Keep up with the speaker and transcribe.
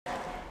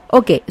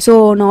Okay, so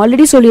நான்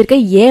already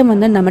சொல்லியிருக்கேன் ஏன்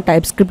வந்து நம்ம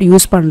டைப்ஸ்கிரிப்ட்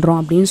யூஸ் பண்ணுறோம்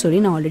அப்படின்னு சொல்லி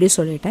நான் ஆல்ரெடி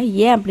சொல்லிட்டேன்.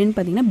 ஏன் அப்படின்னு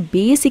பார்த்தீங்கன்னா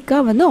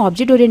பேசிக்காக வந்து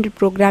ஆப்ஜெக்ட் ஓரியன்டட்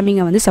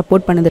ப்ரோக்ராமிங்கை வந்து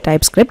சப்போர்ட் பண்ணுது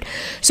டைப்ஸ்கிரிப்ட்.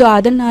 ஸோ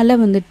அதனால்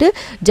வந்துட்டு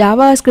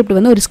ஜாவா ஸ்கிரிப்ட்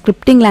வந்து ஒரு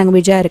ஸ்கிரிப்டிங்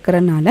லாங்குவேஜாக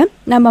இருக்கிறனால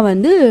நம்ம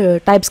வந்து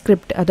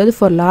டைப்ஸ்கிரிப்ட், அதாவது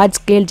for large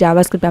scale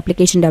Java script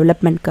application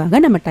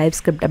டெவலப்மெண்ட்காக நம்ம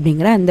டைப்ஸ்கிரிப்ட்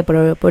அப்படிங்கிற அந்த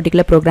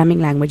பர்டிகுலர்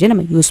ப்ரோக்ராமிங் லாங்குவேஜை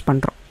நம்ம யூஸ்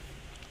பண்ணுறோம்.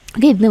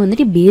 ஓகே, இது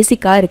வந்துட்டு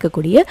பேசிக்காக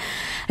இருக்கக்கூடிய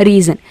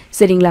ரீசன்.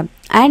 சரிங்களா?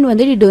 அண்ட்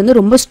வந்துட்டு இது வந்து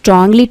ரொம்ப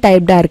ஸ்ட்ராங்லி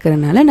டைப்டாக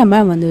இருக்கிறதுனால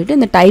நம்ம வந்துட்டு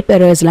இந்த டைப்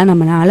எரர்ஸ்லாம்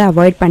நம்மளால்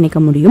அவாய்ட் பண்ணிக்க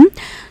முடியும்.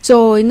 ஸோ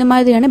இந்த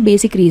மாதிரியான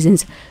பேசிக்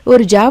ரீசன்ஸ்.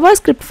 ஒரு ஜாவா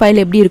ஸ்கிரிப்ட்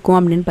ஃபைல் எப்படி இருக்கும்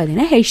அப்படின்னு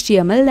பார்த்தீங்கன்னா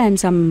HTML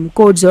அண்ட் சம்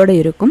கோட்ஸோடு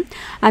இருக்கும்.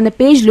 அந்த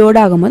பேஜ் லோட்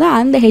ஆகும்போது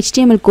அந்த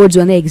HTML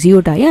கோட்ஸ் வந்து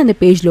எக்ஸிக்யூட் ஆகி அந்த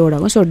பேஜ் லோட்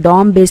ஆகும். ஸோ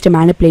DOM பேஸ்டு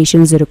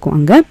மேனிப்புலேஷன்ஸ் இருக்கும்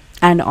அங்கே.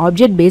 அண்ட்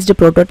ஆப்ஜெக்ட் பேஸ்டு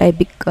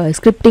ப்ரோட்டோடைபிக்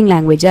ஸ்கிரிப்டிங்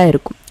லாங்குவேஜாக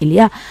இருக்கும்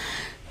இல்லையா?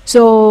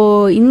 ஸோ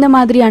இந்த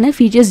மாதிரியான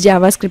ஃபீச்சர்ஸ்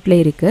ஜாவா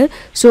ஸ்கிரிப்டில் இருக்குது.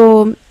 ஸோ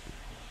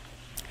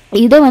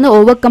இதை வந்து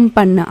ஓவர் கம்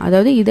பண்ண,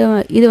 அதாவது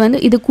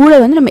இது கூட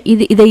வந்து நம்ம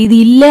இது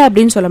இல்லை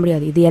அப்படின்னு சொல்ல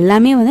முடியாது. இது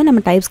எல்லாமே வந்து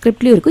நம்ம டைப்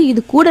ஸ்கிரிப்ட்லேயும் இருக்குது.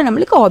 இது கூட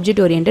நம்மளுக்கு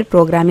ஆப்ஜெக்ட் ஓரியன்டட்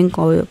ப்ரோக்ராமிங்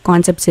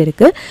கான்செப்ட்ஸ்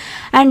இருக்குது.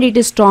 அண்ட் இட்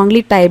இஸ்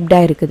ஸ்ட்ராங்லி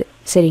டைப்டாக இருக்குது.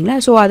 சரிங்களா?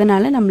 ஸோ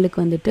அதனால் நம்மளுக்கு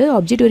வந்துட்டு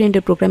ஆப்ஜெக்ட்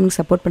ஓரியன்டட் ப்ரோக்ராமிங்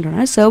சப்போர்ட்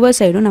பண்ணுறதுனால சர்வர்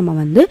சைடும் நம்ம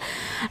வந்து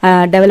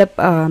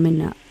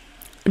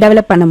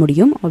டெவலப் பண்ண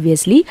முடியும்.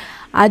 ஆப்வியஸ்லி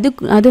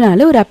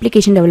அதனால ஒரு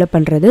அப்ளிகேஷன் டெவலப்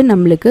பண்ணுறது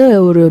நம்மளுக்கு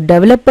ஒரு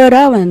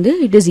டெவலப்பராக வந்து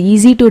it is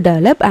easy to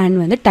develop and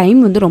வந்து டைம்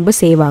வந்து ரொம்ப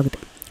சேவ் ஆகுது.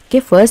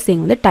 ஓகே, ஃபர்ஸ்ட்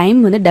திங் வந்து டைம்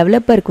வந்து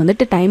டெவலப்பருக்கு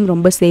வந்துட்டு டைம்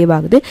ரொம்ப சேவ்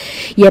ஆகுது.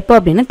 எப்போ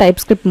அப்படின்னா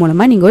டைப்ஸ்கிரிப்ட்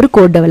மூலமாக நீங்கள் ஒரு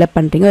கோட் டெவலப்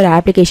பண்ணுறீங்க, ஒரு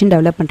அப்ளிகேஷன்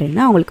டெவலப்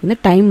பண்ணுறீங்கன்னா அவங்களுக்கு வந்து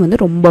டைம்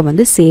வந்து ரொம்ப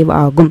வந்து சேவ்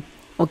ஆகும்.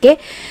 Okay,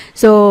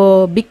 so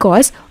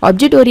because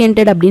object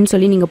oriented அப்படின்னு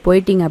சொல்லி நீங்கள்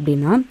போயிட்டீங்க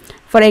அப்படின்னா,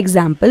 ஃபார்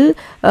எக்ஸாம்பிள்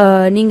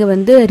நீங்கள்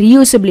வந்து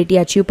ரீயூசபிலிட்டி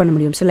அச்சீவ் பண்ண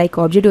முடியும். So like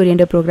object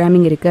oriented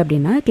programming இருக்குது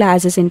அப்படின்னா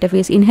கிளாஸஸ்,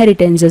 இன்டர்ஃபேஸ்,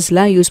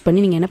 இன்ஹெரிட்டன்சஸ்லாம் யூஸ் பண்ணி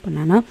நீங்கள் என்ன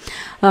பண்ணான்னா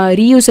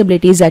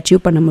ரீயூசபிலிட்டிஸ்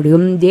அச்சீவ் பண்ண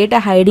முடியும்,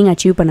 டேட்டா ஹைடிங்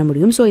அச்சீவ் பண்ண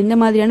முடியும். ஸோ இந்த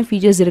மாதிரியான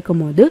ஃபீச்சர்ஸ்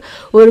இருக்கும்போது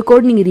ஒரு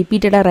கோட் நீங்கள்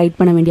ரிப்பீட்டடாக ரைட்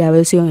பண்ண வேண்டிய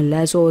அவசியம்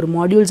இல்லை. ஸோ ஒரு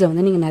மாடியூல்ஸை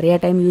வந்து நீங்கள் நிறையா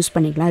டைம் யூஸ்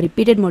பண்ணிக்கலாம்.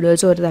 ரிப்பீட்டட்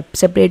மாடியூல்ஸ் ஒரு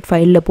செப்பரேட்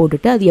ஃபைலில்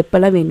போட்டுட்டு அது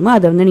எப்போல்லாம் வேணுமோ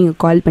அதை வந்து நீங்கள்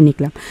கால்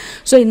பண்ணிக்கலாம்.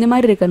 ஸோ இந்த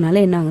மாதிரி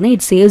இருக்கிறதுனால என்ன ஆகுதுன்னா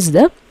it saves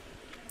the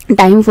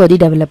time for the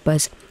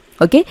developers.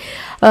 Okay,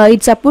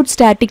 it support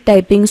static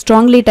typing,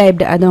 strongly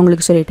typed, அது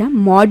உங்களுக்கு சொல்லிட்டேன்.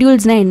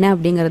 மாடியூல்ஸ்னால் என்ன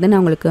அப்படிங்கிறத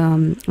நான் உங்களுக்கு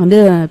வந்து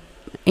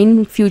இன்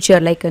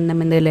ஃபியூச்சர் லைக்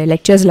நம்ம இந்த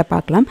லெக்சர்ஸில்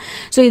பார்க்கலாம்.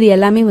 ஸோ இது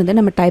எல்லாமே வந்து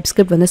நம்ம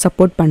டைப்ஸ்கிரிப்ட் வந்து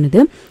சப்போர்ட் பண்ணுது.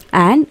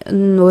 அண்ட்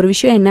ஒரு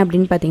விஷயம் என்ன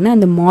அப்படின்னு பார்த்தீங்கன்னா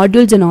இந்த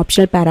மாடியூல்ஸ் அண்ட்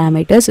ஆப்ஷனல்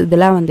பேராமீட்டர்ஸ்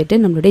இதெல்லாம் வந்துட்டு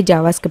நம்மளுடைய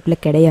ஜாவா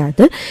ஸ்கிரிப்டில்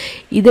கிடையாது.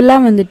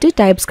 இதெல்லாம் வந்துட்டு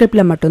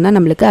டைப்ஸ்கிரிப்டில் மட்டும்தான்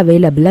நம்மளுக்கு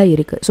அவைலபிளாக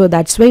இருக்குது. So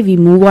that's why we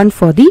move on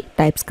for the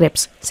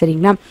டைப்ஸ்கிரிப்ட்ஸ்.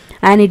 சரிங்களா?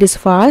 And it is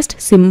fast,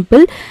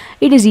 simple,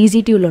 it is easy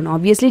to learn.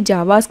 Obviously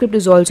JavaScript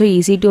is also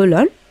easy to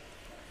learn.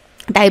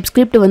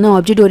 TypeScript வந்து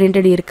ஆப்ஜெக்ட்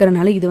ஓரியன்டட்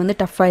இருக்கிறனால இது வந்து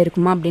டஃப்பாக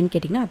இருக்குமா அப்படின்னு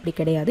கேட்டிங்கன்னா அப்படி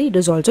கிடையாது. It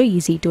is also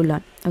easy to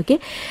learn. Okay,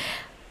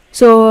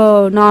 so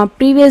நான்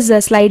ப்ரீவியஸ்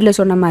ஸ்லைடில்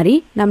சொன்ன மாதிரி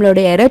நம்மளோட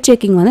எரர்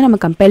செக்கிங் வந்து நம்ம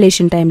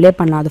கம்பைலேஷன் டைம்லேயே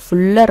பண்ணலாம். அது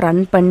ஃபுல்லாக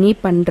ரன் பண்ணி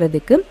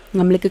பண்ணுறதுக்கு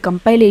நம்மளுக்கு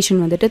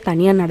கம்பைலேஷன் வந்துட்டு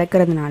தனியாக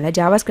நடக்கிறதுனால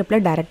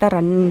ஜாவாஸ்கிரிப்டில் டேரெக்டாக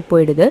ரன்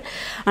போயிடுது.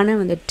 ஆனால்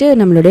வந்துட்டு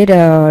நம்மளுடைய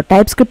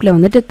டைப்ஸ்கிரிப்டில்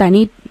வந்துட்டு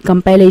தனி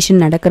கம்பைலேஷன்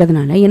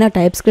நடக்கிறதுனால, ஏன்னா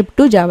டைப்ஸ்கிரிப்ட்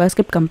டு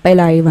ஜாவாஸ்கிரிப்ட் கம்பைல்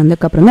ஆகி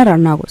வந்ததுக்கப்புறம் தான்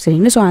ரன் ஆகும்.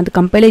 சரிங்களா? ஸோ அந்த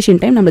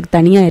கம்பைலேஷன் டைம் நம்மளுக்கு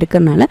தனியாக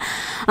இருக்கிறதுனால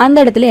அந்த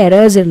இடத்துல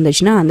எரர்ஸ்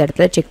இருந்துச்சுன்னா அந்த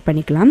இடத்துல செக்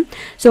பண்ணிக்கலாம்.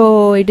 So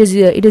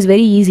it is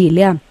very easy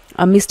இல்லையா?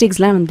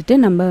 மிஸ்டேக்ஸ்லாம் வந்துட்டு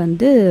நம்ம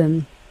வந்து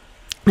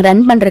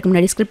ரன் பண்ணுறதுக்கு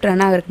முன்னாடி, ஸ்கிரிப்ட்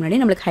ரன் ஆகிறதுக்கு முன்னாடி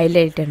நம்மளுக்கு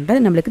ஹைலைட்ன்றது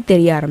நம்மளுக்கு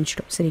தெரிய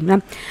ஆரம்பிச்சிடும். சரிங்களா?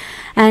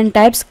 And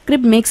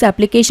TypeScript maths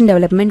application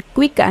development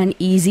quick and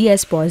easy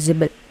as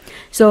possible.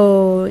 So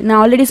நான்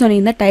ஆல்ரெடி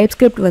சொன்னிருந்தேன்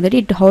டைப்ஸ்கிரிப்ட் வந்துட்டு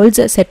it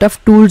holds a set of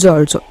tools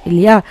also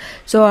இல்லையா?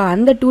 ஸோ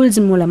அந்த டூல்ஸ்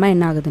மூலமாக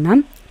என்ன ஆகுதுன்னா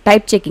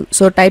type checking.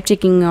 So type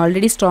checking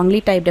already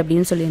strongly typed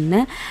அப்படின்னு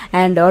சொல்லியிருந்தேன்.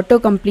 அண்ட் ஆட்டோ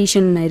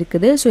கம்ப்ளீஷன்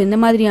இருக்குது. ஸோ இந்த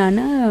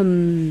மாதிரியான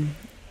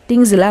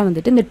திங்ஸ்லாம்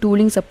வந்துட்டு இந்த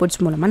டூலிங் சப்போர்ட்ஸ்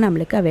மூலமாக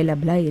நம்மளுக்கு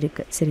அவைலபிளாக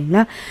இருக்குது.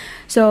 சரிங்களா?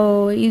 So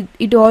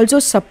it also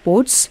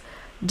supports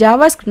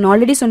JavaScript.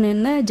 Already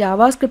சொன்னிருந்தேன்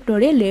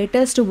ஜாவாஸ்கிரிப்டோடைய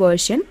latest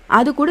version,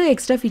 அது கூட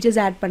எக்ஸ்ட்ரா ஃபீச்சர்ஸ்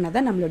ஆட் பண்ணால்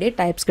தான் நம்மளுடைய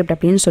டைப்ஸ்கிரிப்ட்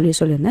அப்படின்னு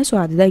சொல்லியிருந்தேன். ஸோ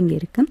அதுதான் இங்கே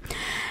இருக்குது.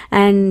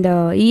 அண்ட்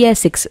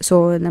ES6, ஸோ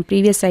நான்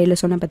ப்ரீவியஸ் சைடில்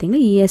சொன்னால்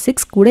பார்த்தீங்கன்னா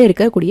ES6 கூட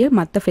இருக்கக்கூடிய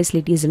மற்ற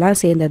ஃபெசிலிட்டிஸ்லாம்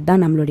சேர்ந்தது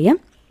தான் நம்மளுடைய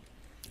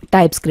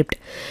டைப்ஸ்கிரிப்ட்.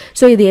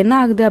 ஸோ இது என்ன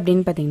ஆகுது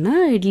அப்படின்னு பார்த்தீங்கன்னா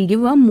it will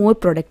give a more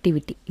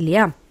productivity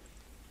இல்லையா?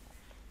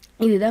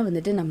 இதுதான்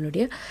வந்துட்டு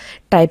நம்மளுடைய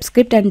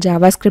டைப்ஸ்கிரிப்ட் அண்ட்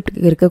ஜாவாஸ்கிரிப்ட்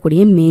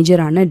இருக்கக்கூடிய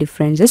மேஜரான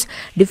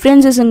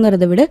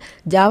டிஃப்ரென்சஸ்ங்கிறத விட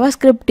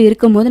ஜாவாஸ்கிரிப்ட்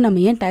இருக்கும்போது நம்ம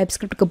ஏன்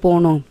டைப்ஸ்கிரிப்டுக்கு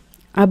போகணும்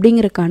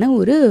அப்படிங்கிறதுக்கான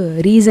ஒரு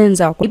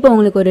ரீசன்ஸ் ஆகும். இப்போ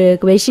உங்களுக்கு ஒரு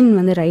கொஷின்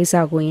வந்து ரைஸ்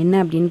ஆகும். என்ன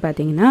அப்படின்னு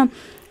பார்த்தீங்கன்னா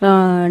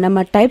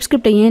நம்ம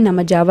டைப்ஸ்கிரிப்டை ஏன்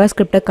நம்ம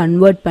ஜாவாஸ்கிரிப்டை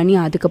கன்வெர்ட் பண்ணி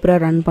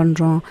அதுக்கப்புறம் ரன்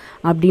பண்ணுறோம்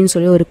அப்படின்னு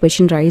சொல்லி ஒரு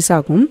கொஷின் ரைஸ்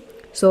ஆகும்.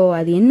 ஸோ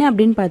அது என்ன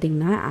அப்படின்னு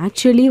பார்த்தீங்கன்னா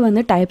ஆக்சுவலி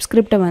வந்து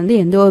டைப்ஸ்கிரிப்டை வந்து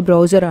எந்த ஒரு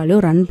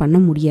ப்ரௌசராலையும் ரன் பண்ண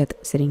முடியாது.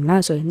 சரிங்களா?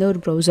 ஸோ எந்த ஒரு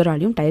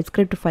ப்ரௌசராலையும்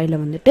டைப்ஸ்கிரிப்ட் ஃபைலை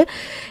வந்துட்டு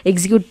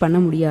எக்ஸிக்யூட் பண்ண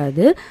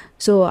முடியாது.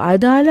 ஸோ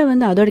அதால்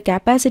வந்து அதோட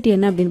கெப்பாசிட்டி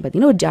என்ன அப்படின்னு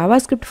பார்த்தீங்கன்னா ஒரு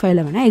ஜாவாஸ்கிரிப்ட்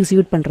ஃபைலை வேணால்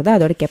எக்ஸிக்யூட் பண்ணுறது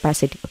அதோட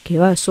கெப்பாசிட்டி.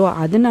 ஓகேவா? ஸோ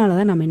அதனால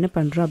தான் நம்ம என்ன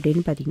பண்ணுறோம்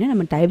அப்படின்னு பார்த்தீங்கன்னா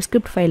நம்ம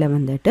டைப்ஸ்கிரிப்ட் ஃபைலை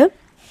வந்துட்டு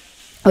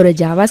ஒரு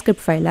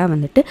ஜாவாஸ்கிரிப்ட் ஃபைலாக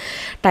வந்துட்டு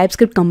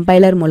டைப்ஸ்கிரிப்ட்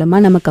கம்பைலர்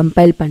மூலமாக நம்ம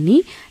கம்பைல் பண்ணி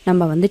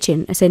நம்ம வந்து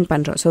சென்ட்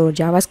பண்ணுறோம். ஸோ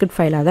ஜாவாஸ்கிரிப்ட்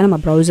ஃபைலாக தான் நம்ம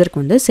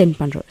ப்ரௌசருக்கு வந்து சென்ட்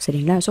பண்ணுறோம்.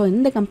 சரிங்களா? ஸோ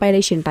இந்த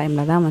கம்பைலேஷன்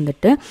டைமில் தான்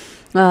வந்துட்டு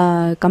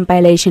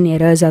கம்பைலேஷன்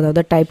எரர்ஸ்,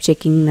 அதாவது டைப்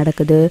செக்கிங்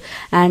நடக்குது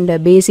அண்ட்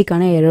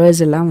பேசிக்கான எரர்ஸ்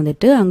எல்லாம்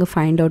வந்துட்டு அங்கே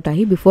ஃபைண்ட் அவுட்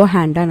ஆகி பிஃபோர்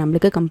ஹேண்டாக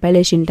நம்மளுக்கு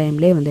கம்பைலேஷன்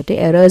டைம்லேயே வந்துட்டு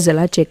எரர்ஸ்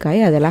எல்லாம் செக்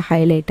ஆகி அதெல்லாம்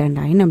ஹைலைட் அண்ட்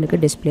ஆகி நம்மளுக்கு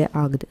டிஸ்பிளே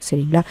ஆகுது.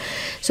 சரிங்களா?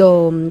 So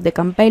the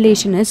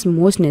compilation is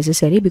most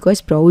necessary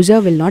because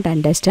browser will not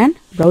understand.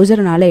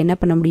 ப்ரௌசர்னால என்ன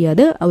பண்ண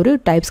முடியாது, ஒரு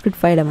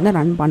டைப்ஸ்கிரிப்ட் ஃபைலை வந்து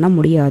ரன் பண்ண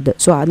முடியாது.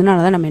 ஸோ அதனால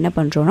தான் நம்ம என்ன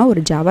பண்ணுறோம்னா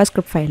ஒரு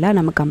ஜாவாஸ்கிரிப்ட் ஃபைலாக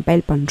நம்ம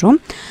கம்பைல் பண்ணுறோம்.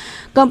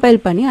 கம்பைல்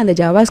பண்ணி அந்த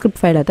ஜாவாஸ்கிரிப்ட்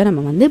ஃபைலை தான்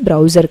நம்ம வந்து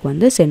ப்ரௌசருக்கு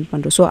வந்து சென்ட்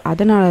பண்ணுறோம். ஸோ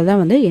அதனால தான்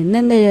வந்து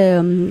எந்தெந்த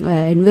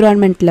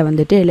என்விரான்மெண்ட்டில்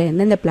வந்துட்டு இல்லை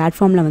எந்தெந்த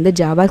பிளாட்ஃபார்மில் வந்து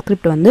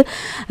ஜாவாஸ்கிரிப்ட் வந்து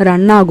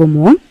ரன்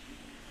ஆகுமோ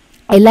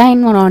எல்லா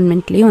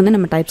என்விரான்மெண்ட்லேயும் வந்து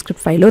நம்ம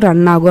டைப்ஸ்கிரிப்ட் ஃபைலும்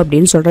ரன் ஆகும்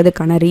அப்படின்னு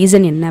சொல்கிறதுக்கான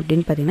ரீசன் என்ன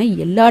அப்படின்னு பார்த்தீங்கன்னா,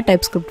 எல்லா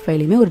டைப்ஸ்கிரிப்ட்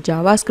ஃபைலையுமே ஒரு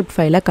ஜாவாஸ்கிரிப்ட்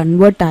ஃபைலாக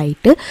கன்வெர்ட்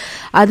ஆகிட்டு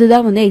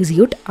அதுதான் வந்து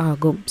எக்ஸிக்யூட்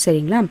ஆகும்.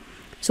 சரிங்களா?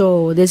 So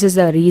this is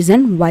the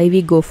reason why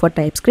we go for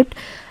TypeScript.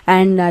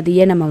 And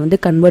அதையே நம்ம வந்து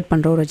கன்வெர்ட்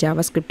பண்ணுறோம், ஒரு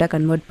ஜாவாஸ்கிரிப்டாக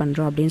கன்வெர்ட்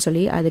பண்ணுறோம் அப்படின்னு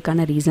சொல்லி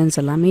அதுக்கான ரீசன்ஸ்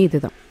எல்லாமே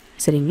இதுதான்.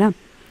 சரிங்களா?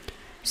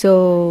 So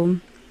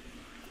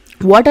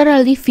what are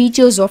all the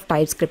features of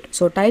TypeScript?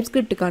 So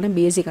டைப்ஸ்கிரிப்டுக்கான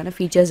பேசிக்கான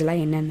ஃபீச்சர்ஸ்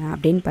எல்லாம் என்னென்ன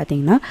அப்படின்னு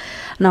பார்த்தீங்கன்னா,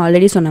 நான்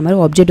ஆல்ரெடி சொன்ன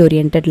மாதிரி ஆப்ஜெக்ட்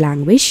ஓரியன்டட்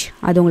லாங்குவேஜ்,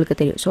 அது உங்களுக்கு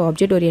தெரியும். ஸோ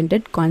ஆப்ஜெக்ட்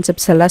ஓரியன்டட்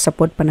கான்செப்ட்ஸ் எல்லாம்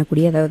சப்போர்ட்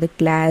பண்ணக்கூடிய, அதாவது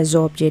class,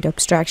 object,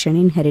 abstraction,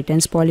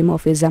 inheritance,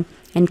 polymorphism,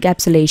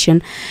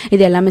 encapsulation,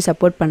 இது எல்லாமே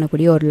சப்போர்ட்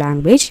பண்ணக்கூடிய ஒரு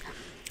language.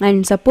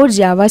 And support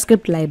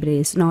JavaScript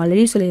libraries. நான்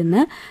ஆல்ரெடி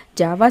சொல்லியிருந்தேன்,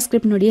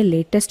 ஜாவாஸ்கிரிப்டினுடைய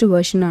லேட்டஸ்ட்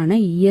வெர்ஷனான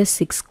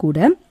ES6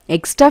 கூட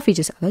எக்ஸ்ட்ரா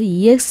ஃபீச்சர்ஸ், அதாவது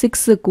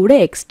ES6 கூட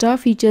எக்ஸ்ட்ரா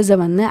ஃபீச்சர்ஸை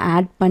வந்து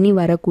ஆட் பண்ணி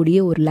வரக்கூடிய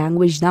ஒரு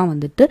லாங்குவேஜ் தான்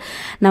வந்துட்டு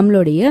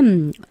நம்மளுடைய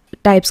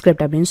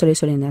டைப்ஸ்கிரிப்ட் அப்படின்னு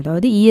சொல்லியிருந்தேன்.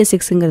 அதாவது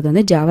ES6ங்கிறது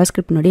வந்து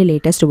ஜாவாஸ்கிரிப்டினுடைய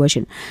லேட்டஸ்ட்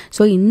வெர்ஷன்.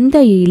 ஸோ இந்த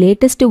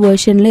லேட்டஸ்ட்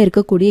வெர்ஷனில்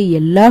இருக்கக்கூடிய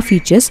எல்லா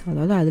ஃபீச்சர்ஸ்,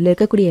 அதாவது அதில்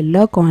இருக்கக்கூடிய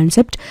எல்லா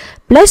கான்செப்ட்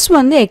ப்ளஸ்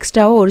வந்து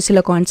எக்ஸ்ட்ராவாக ஒரு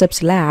சில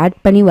கான்செப்ட்ஸ்லாம் ஆட்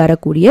பண்ணி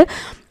வரக்கூடிய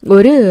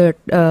ஒரு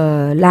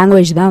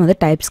லாங்குவேஜ் தான் வந்து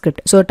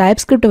டைப்ஸ்கிரிப்ட். ஸோ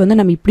டைப்ஸ்கிரிப்ட் வந்து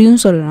நம்ம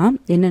இப்படியும் சொல்லலாம்,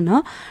 என்னென்னா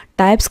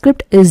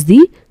TypeScript is the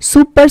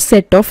super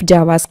set of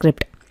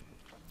JavaScript.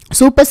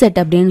 Super set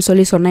அப்படின்னு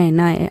சொன்னால்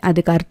என்ன,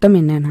 அதுக்கு அர்த்தம்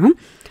என்னென்னா,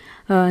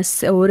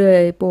 ஒரு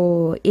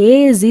இப்போது A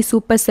is the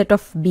super set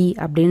of B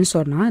அப்படின்னு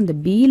சொன்னால் அந்த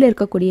Bயில்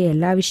இருக்கக்கூடிய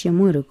எல்லா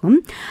விஷயமும் இருக்கும்,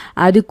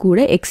 அது கூட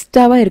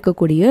எக்ஸ்ட்ராவாக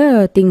இருக்கக்கூடிய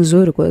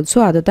திங்ஸும் இருக்கும். ஸோ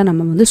அதை தான்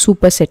நம்ம வந்து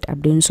சூப்பர் செட்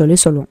அப்படின்னு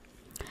சொல்லுவோம்.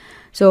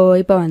 ஸோ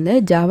இப்போ வந்து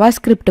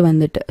ஜாவாஸ்கிரிப்ட்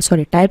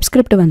வந்துட்டு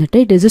டைப்ஸ்கிரிப்ட் வந்துட்டு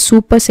it is a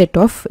super set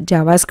of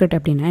JavaScript.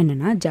 அப்படின்னா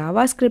என்னென்னா,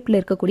 ஜாவாஸ்கிரிப்டில்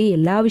இருக்கக்கூடிய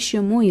எல்லா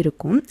விஷயமும்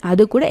இருக்கும்,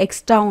 அது கூட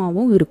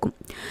எக்ஸ்ட்ராவாகவும் இருக்கும்.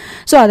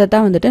 ஸோ அதை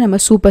தான் வந்துட்டு நம்ம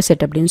சூப்பர்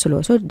செட் அப்படின்னு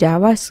சொல்லுவோம். So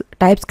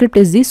TypeScript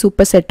is the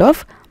super set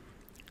of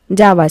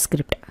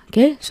JavaScript.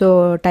 Okay, so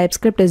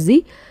TypeScript is the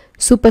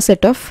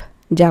superset of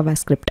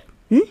JavaScript.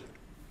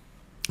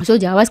 So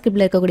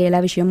ஜாவாஸ்கிரிப்டில் இருக்கக்கூடிய எல்லா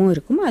விஷயமும்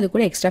இருக்கும், அது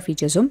கூட எக்ஸ்ட்ரா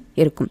ஃபீச்சர்ஸும்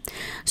இருக்கும்.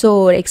 ஸோ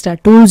எக்ஸ்ட்ரா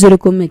டூல்ஸ்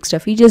இருக்கும், எக்ஸ்ட்ரா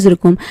ஃபீச்சர்ஸ்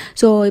இருக்கும்.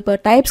 ஸோ இப்போ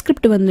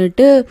டைப்ஸ்கிரிப்ட்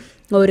வந்துட்டு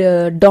ஒரு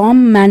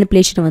டாம்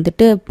மேனிப்புலேஷனை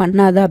வந்துட்டு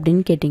பண்ணாதா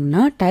அப்படின்னு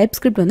கேட்டிங்கன்னா,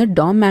 டைப்ஸ்கிரிப்ட் வந்து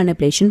டாம்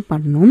மேனிப்புலேஷன்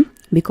பண்ணணும்.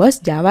 பிகாஸ்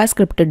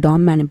ஜாவாஸ்கிரிப்ட்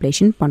டாம்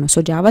மேனிப்புலேஷன் பண்ணும்.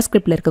 ஸோ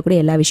ஜாவாஸ்கிரிப்டில்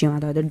இருக்கக்கூடிய எல்லா விஷயம்,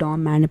 அதாவது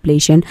டாம்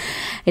மேனிப்புலேஷன்,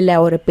 இல்லை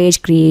ஒரு பேஜ்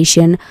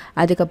க்ரியேஷன்,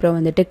 அதுக்கப்புறம்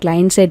வந்துட்டு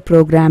கிளைண்ட் சைட்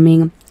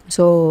ப்ரோக்ராமிங்,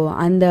 ஸோ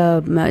அந்த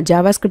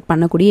ஜாவாஸ்கிரிப்ட்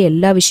பண்ணக்கூடிய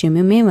எல்லா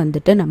விஷயமுமே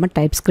வந்துட்டு நம்ம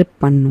டைப்ஸ்கிரிப்ட்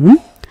பண்ணணும்,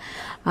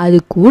 அது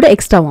கூட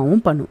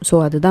எக்ஸ்ட்ராவாகவும் பண்ணும். ஸோ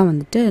அதுதான்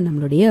வந்துட்டு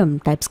நம்மளுடைய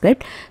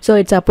TypeScript. So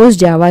it's suppose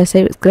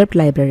JavaScript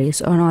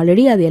libraries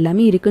already அது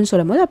எல்லாமே இருக்குதுன்னு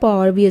சொல்லும் போது, அப்போ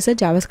ஆப்வியஸாக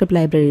ஜாவாஸ்கிரிப்ட்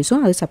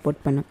லைப்ரரிஸும் அது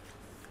சப்போர்ட் பண்ணும்.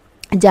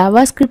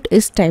 JavaScript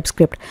is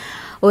TypeScript.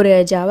 ஒரு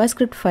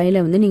ஜாவாஸ்கிரிப்ட் ஃபைலை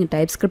வந்து நீங்கள்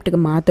டைப்ஸ்கிரிப்ட்டுக்கு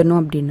மாற்றணும்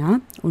அப்படின்னா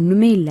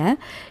ஒன்றுமே இல்லை.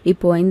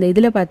 இப்போது இந்த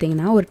இதில்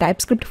பார்த்தீங்கன்னா, ஒரு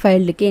டைப்ஸ்கிரிப்ட்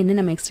ஃபைலுக்கு என்ன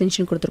நம்ம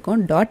எக்ஸ்டென்ஷன்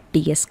கொடுத்துருக்கோம்,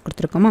 .ts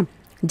கொடுத்துருக்கோமா.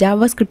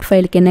 ஜாவாஸ்கிரிப்ட்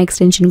ஃபைலுக்கு என்ன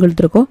எக்ஸ்டென்ஷன்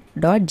கொடுத்துருக்கோம்,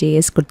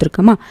 .js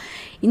கொடுத்துருக்கோமா.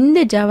 இந்த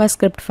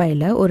ஜாவாஸ்கிரிப்ட்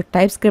ஃபைலை ஒரு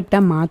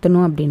டைப்ஸ்கிரிப்டாக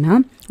மாற்றணும் அப்படின்னா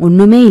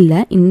ஒன்றுமே இல்லை,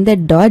 இந்த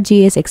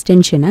 .js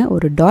எக்ஸ்டென்ஷனை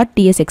ஒரு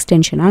 .ts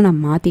எக்ஸ்டென்ஷனாக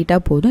நான் மாற்றிட்டா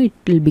போதும்,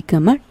 it will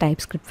become a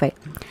TypeScript file.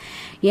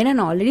 ஏன்னா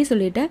நான் ஆல்ரெடி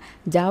சொல்லிட்டேன்,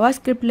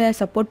 ஜாவாஸ்கிரிப்டில்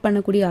சப்போர்ட்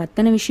பண்ணக்கூடிய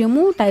அத்தனை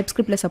விஷயமும்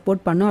டைப்ஸ்கிரிப்டில்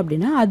சப்போர்ட் பண்ணோம்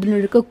அப்படின்னா அதில்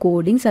இருக்க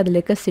கோடிங்ஸ், அதில்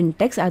இருக்க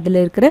சின்டெக்ஸ், அதில்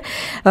இருக்கிற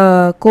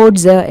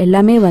கோட்ஸு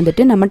எல்லாமே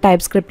வந்துட்டு நம்ம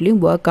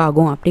டைப்ஸ்கிரிப்ட்லேயும் ஒர்க்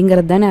ஆகும்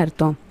அப்படிங்கிறது தானே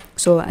அர்த்தம்.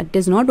 So it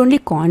is not only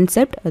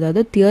concept,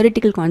 அதாவது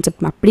தியரிட்டிக்கல்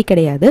கான்செப்ட் அப்படி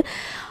கிடையாது,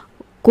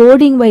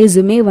 கோடிங்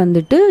வைஸுமே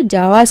வந்துட்டு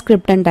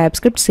ஜாவாஸ்கிரிப்ட் அண்ட்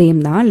டைப்ஸ்கிரிப்ட் சேம்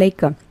தான்.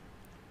 லைக்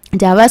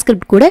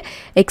ஜாவாஸ்கிரிப்ட் கூட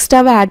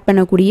எக்ஸ்ட்ராவாக ஆட்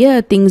பண்ணக்கூடிய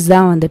திங்ஸ்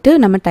தான் வந்துட்டு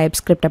நம்ம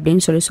டைப்ஸ்கிரிப்ட்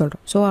அப்படின்னு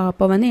சொல்கிறோம். ஸோ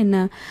அப்போ வந்து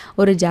என்ன,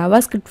 ஒரு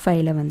ஜாவாஸ்கிரிப்ட்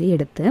ஃபைலை வந்து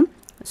எடுத்து,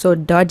 ஸோ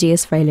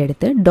 .js ஃபைல்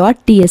எடுத்து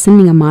 .tsன்னு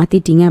நீங்கள்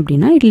மாற்றிட்டீங்க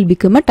அப்படின்னா it will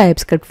become a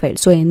TypeScript file.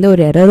 So எந்த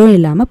ஒரு எரரும்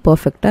இல்லாமல்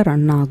பர்ஃபெக்டாக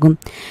ரன் ஆகும்,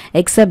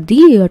 எக்ஸப்ட்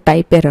தி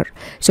டைப் எரர்.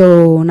 ஸோ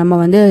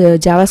நம்ம வந்து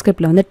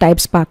ஜாவாஸ்கிரிப்டில் வந்து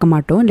டைப்ஸ் பார்க்க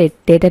மாட்டோம்,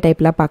 டேட்டா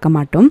டைப்லாம் பார்க்க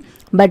மாட்டோம்.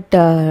 பட்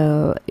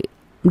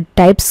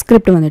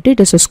டைப்ஸ்கிரிப்ட் வந்துட்டு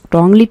இட் இஸ்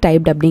ஸ்ட்ராங்லி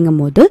டைப்ட்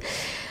அப்படிங்கும் போது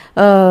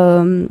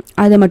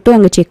அதை மட்டும்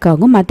அங்கே செக்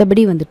ஆகும்.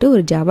 மற்றபடி வந்துட்டு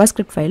ஒரு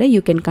ஜாவாஸ்கிரிப்ட் ஃபைலை you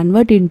can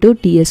convert into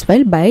TS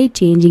file by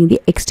changing the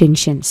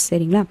extensions.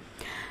 சரிங்களா.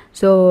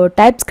 So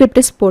TypeScript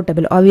is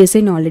portable.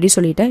 Obviously நான் ஆல்ரெடி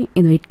சொல்லிட்டேன்,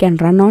 it can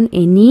run on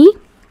any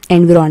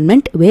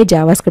environment where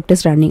JavaScript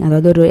is running.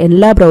 அதாவது ஒரு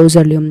எல்லா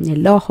ப்ரௌசர்லையும்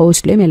எல்லா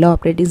ஹோஸ்ட்லையும் எல்லா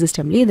ஆப்ரேட்டிங்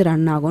சிஸ்டம்லையும் இது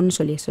ரன் ஆகும்னு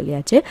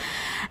சொல்லியாச்சு.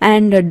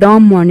 And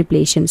DOM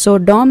manipulation. So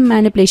DOM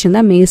manipulation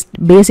தான்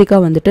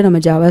பேசிக்காக வந்துட்டு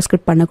நம்ம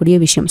JavaScript பண்ணக்கூடிய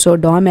விஷயம். ஸோ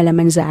DOM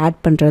எலமெண்ட்ஸ் ஆட்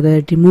பண்ணுறது,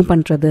 ரிமூவ்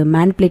பண்ணுறது,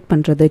 மேனிப்புலேட்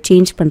பண்ணுறது,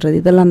 சேஞ்ச் பண்ணுறது,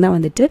 இதெல்லாம் தான்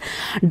வந்துட்டு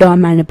DOM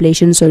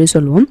manipulation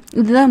சொல்லுவோம்.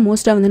 இதுதான்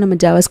மோஸ்ட்டாக வந்து நம்ம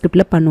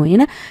JavaScriptல பண்ணுவோம்.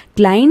 ஏன்னா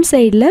கிளைண்ட்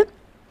சைடில்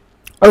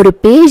ஒரு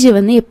பேஜ்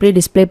வந்து எப்படி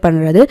டிஸ்பிளே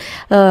பண்ணுறது,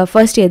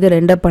 ஃபர்ஸ்ட் எது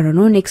ரெண்டர்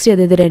பண்ணணும், நெக்ஸ்ட்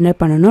எது ரெண்டர்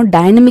பண்ணணும்,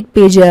 டைனமிக்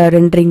பேஜ்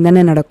ரெண்டரிங்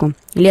தானே நடக்கும்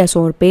இல்லையா. ஸோ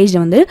ஒரு பேஜ்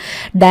வந்து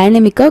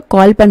டைனமிக்காக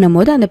கால் பண்ணும்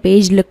போது அந்த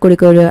பேஜில்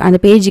கொடுக்குற அந்த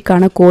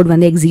பேஜுக்கான கோட்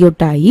வந்து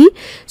எக்ஸிக்யூட் ஆகி,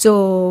 ஸோ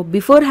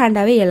பிஃபோர்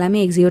ஹேண்டாகவே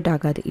எல்லாமே எக்ஸிக்யூட்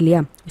ஆகாது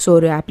இல்லையா. ஸோ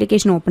ஒரு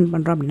அப்ளிகேஷன் ஓப்பன்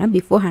பண்ணுறோம் அப்படின்னா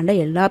பிஃபோர்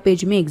ஹேண்டாக எல்லா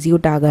பேஜுமே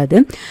எக்ஸிக்யூட் ஆகாது.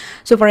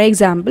 ஸோ ஃபார்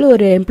எக்ஸாம்பிள்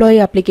ஒரு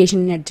எம்ப்ளாயி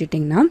அப்ளிகேஷன்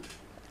எடுத்துட்டிங்கன்னா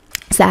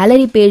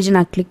சேலரி பேஜ்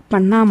நான் கிளிக்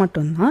பண்ணால்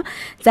மட்டும்தான்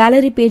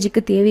சேலரி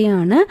பேஜுக்கு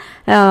தேவையான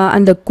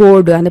அந்த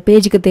கோடு, அந்த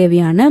பேஜுக்கு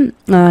தேவையான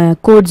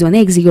கோட்ஸ்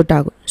வந்து எக்ஸிக்யூட்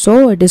ஆகும். ஸோ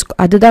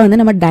அதுதான் வந்து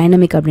நம்ம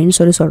டைனமிக் அப்படின்னு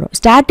சொல்கிறோம்.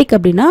 ஸ்டாட்டிக்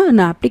அப்படின்னா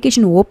நான்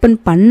அப்ளிகேஷன் ஓப்பன்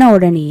பண்ண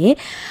உடனேயே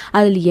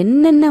அதில்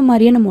என்னென்ன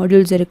மாதிரியான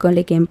மாடியூல்ஸ் இருக்கும்,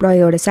 லைக்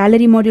எம்ப்ளாயோட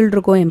சேலரி மாடியூல்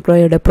இருக்கும்,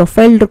 எம்ப்ளாயோட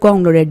ப்ரொஃபைல் இருக்கும்,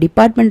 அவங்களோட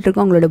டிபார்ட்மெண்ட்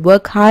இருக்கும், அவங்களோட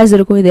ஒர்க் ஹார்ஸ்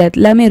இருக்கும், இது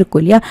எல்லாமே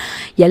இருக்கும் இல்லையா.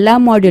 எல்லா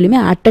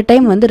மாடியூலுமே அட் அ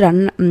டைம் வந்து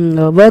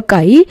ஒர்க்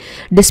ஆகி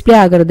டிஸ்பிளே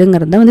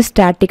ஆகிறதுங்கிறது வந்து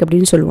ஸ்டாட்டிக்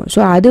அப்படின்னு சொல்லுவோம்.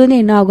 ஸோ அது வந்து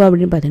என்ன ஆகும்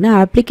அப்படின்னு பார்த்தீங்கன்னா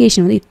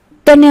அப்ளிகேஷன் வந்து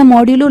இத்தனை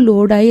மாடியூலும்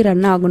லோட் ஆகி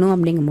ரன் ஆகணும்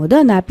அப்படிங்கும் போது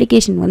அந்த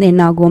அப்ளிகேஷன் வந்து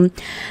என்ன ஆகும்,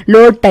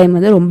 லோட் டைம்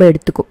வந்து ரொம்ப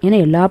எடுத்துக்கும். ஏன்னா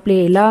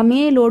எல்லாமே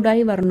லோட்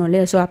ஆகி வரணும்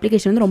இல்லையா. ஸோ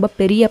அப்ளிகேஷன் வந்து ரொம்ப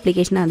பெரிய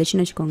அப்ளிகேஷனாக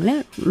இருந்துச்சுன்னு வச்சுக்கோங்களேன்,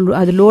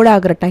 அது லோட்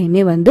ஆகிற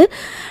டைமே வந்து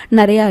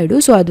நிறையா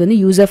ஆகிடும். ஸோ அது வந்து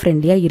யூசர்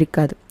ஃப்ரெண்ட்லியாக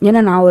இருக்காது.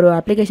 ஏன்னா நான் ஒரு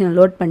அப்ளிகேஷனை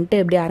லோட் பண்ணிட்டு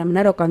எப்படி அரை மணி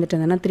நேரம் உட்காந்துட்டு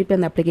இருந்தேன்னா திருப்பி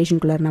அந்த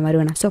அப்ளிகேஷனுக்குள்ளே நான்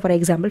வருவேன். ஸோ ஃபார்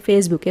எக்ஸாம்பிள்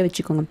ஃபேஸ்புக்கே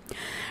வச்சுக்கோங்க,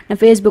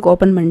 நான் ஃபேஸ்புக்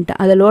ஓப்பன்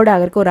பண்ணிட்டேன், அதை லோட்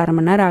ஆகிறதுக்கு ஒரு அரை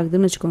மணி நேரம்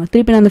ஆகுதுன்னு வச்சுக்கோங்க,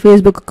 திருப்பி நான் அந்த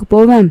ஃபேஸ்புக்கு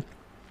போக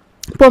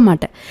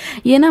மாட்டேன்.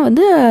 ஏன்னா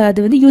வந்து அது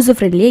வந்து யூசர்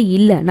ஃப்ரெண்ட்லியே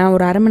இல்லை, நான்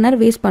ஒரு அரை மணி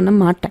நேரம் வேஸ்ட் பண்ண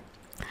மாட்டேன்.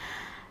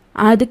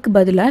 அதுக்கு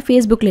பதிலாக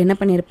ஃபேஸ்புக்கில் என்ன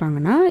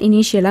பண்ணியிருப்பாங்கன்னா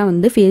இனிஷியலாக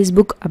வந்து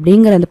ஃபேஸ்புக்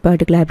அப்படிங்கிற அந்த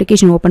பர்டிகுலர்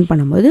அப்ளிகேஷன் ஓப்பன்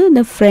பண்ணும்போது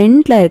இந்த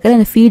ஃப்ரண்ட்டில் இருக்கிற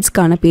அந்த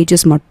ஃபீட்ஸ்க்கான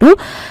பேஜஸ் மட்டும்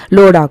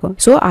லோட் ஆகும்.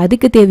 ஸோ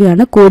அதுக்கு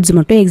தேவையான கோட்ஸ்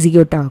மட்டும்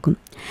எக்ஸிக்யூட் ஆகும்.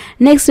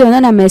 நெக்ஸ்ட் வந்து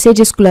நான்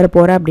மெசேஜஸ்குள்ளார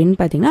போகிறேன் அப்படின்னு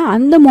பார்த்தீங்கன்னா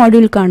அந்த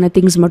மாடியூலுக்கான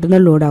திங்ஸ்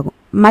மட்டும்தான் லோட் ஆகும்.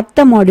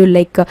 மற்ற மாடியூல்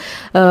லைக்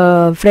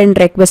ஃப்ரெண்ட்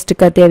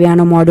ரெக்வெஸ்ட்டுக்கு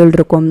தேவையான மாடியூல்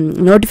இருக்கும்,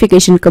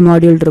 நோட்டிஃபிகேஷனுக்கு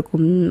மாடியூல்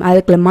இருக்கும்,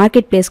 அதுக்குள்ள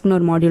மார்க்கெட் பிளேஸ்க்குன்னு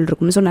ஒரு மாடியூல்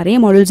இருக்கும். ஸோ நிறைய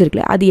மாடியூல்ஸ்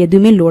இருக்குல்ல, அது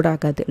எதுவுமே லோட்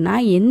ஆகாது.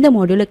 நான் எந்த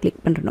மாடியூலை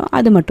கிளிக் பண்ணுறனோ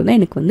அது மட்டும்தான்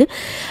எனக்கு வந்து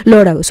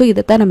லோட் ஆகும். ஸோ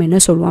இதைத்தான் நம்ம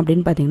என்ன சொல்லுவோம்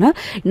அப்படின்னு பார்த்தீங்கன்னா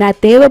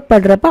நான்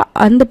தேவைப்படுறப்ப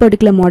அந்த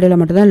பர்டிகுலர் மாடியூலை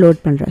மட்டும் தான்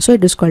லோட் பண்ணுறேன். So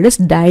it is called as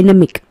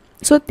dynamic.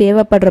 So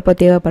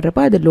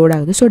தேவைப்படுறப்ப அது லோட்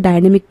ஆகுது. ஸோ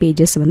டைனமிக்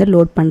பேஜஸ் வந்து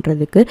லோட்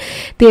பண்ணுறதுக்கு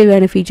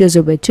தேவையான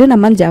ஃபீச்சர்ஸை வச்சு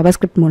நம்ம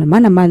JavaScript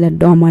மூலமாக நம்ம அந்த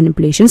DOM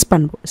manipulations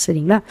பண்ணுவோம்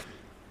சரிங்களா.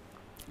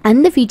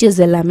 அந்த ஃபீச்சர்ஸ்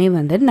எல்லாமே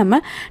வந்து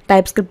நம்ம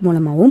TypeScript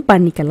மூலமாகவும்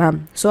பண்ணிக்கலாம்.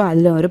 ஸோ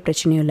அதில் ஒரு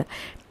பிரச்சனையும் இல்லை.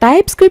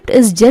 TypeScript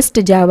is just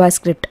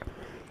JavaScript.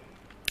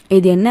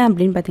 இது என்ன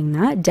அப்படின்னு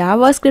பார்த்தீங்கன்னா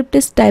JavaScript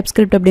இஸ்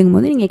TypeScript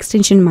அப்படிங்கும்போது நீங்கள்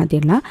எக்ஸ்டென்ஷன்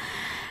மாற்றிடலாம்.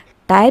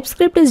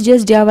 TypeScript இஸ்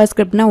ஜஸ்ட்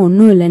JavaScriptனா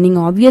ஒன்றும் இல்லை.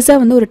 நீங்கள்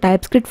ஆப்வியஸாக வந்து ஒரு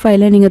TypeScript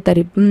ஃபைலை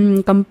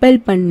நீங்கள் கம்பைல்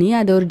பண்ணி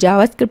அதை ஒரு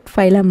JavaScript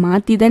ஃபைலை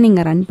மாற்றி தான்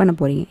நீங்கள் ரன் பண்ண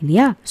போகிறீங்க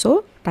இல்லையா. So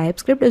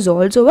TypeScript is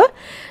also a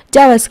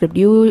JavaScript.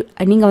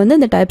 நீங்கள் வந்து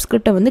இந்த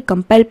TypeScripட்டை வந்து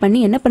கம்பைல் பண்ணி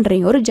என்ன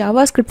பண்ணுறீங்க, ஒரு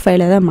JavaScript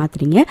ஃபைலை தான்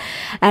மாற்றுறீங்க.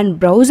 அண்ட்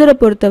ப்ரௌசரை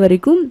பொறுத்த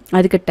வரைக்கும்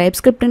அதுக்கு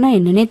TypeScriptனா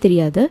என்னன்னே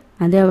தெரியாது,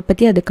 அதை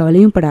பற்றி அது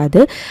கவலையும்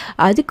படாது.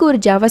 அதுக்கு ஒரு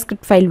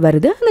JavaScript ஃபைல்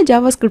வருது, அந்த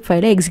JavaScript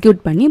ஃபைலை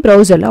எக்ஸிக்யூட் பண்ணி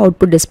ப்ரௌசரில்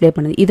அவுட்புட் டிஸ்பிளே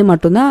பண்ணுது. இது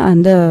மட்டும்தான்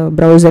அந்த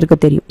ப்ரௌசருக்கு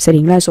தெரியும்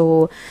சரிங்களா. So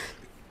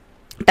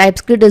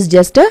TypeScript is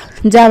just a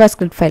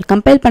JavaScript file.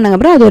 Compile பண்ணாங்க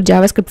அப்புறம் அது ஒரு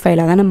JavaScript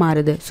ஃபைலாக தானே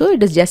மாறுது. So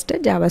it is just a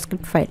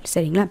JavaScript file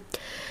சரிங்களா.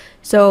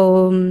 ஸோ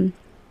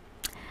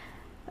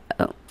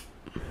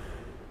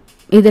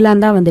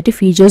இதெல்லாம் தான் வந்துட்டு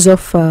ஃபீச்சர்ஸ்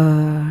ஆஃப்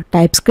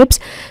TypeScripts.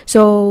 ஸோ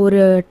ஒரு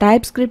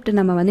TypeScript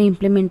நம்ம வந்து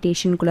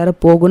இம்ப்ளிமெண்டேஷனுக்குள்ளார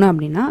போகணும்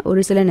அப்படின்னா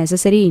ஒரு சில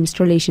நெசசரி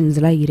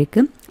இன்ஸ்டாலேஷன்ஸ்லாம்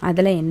இருக்குது.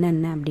 அதில்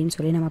என்னென்ன அப்படின்னு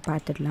சொல்லி நம்ம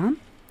பார்த்துடலாம்.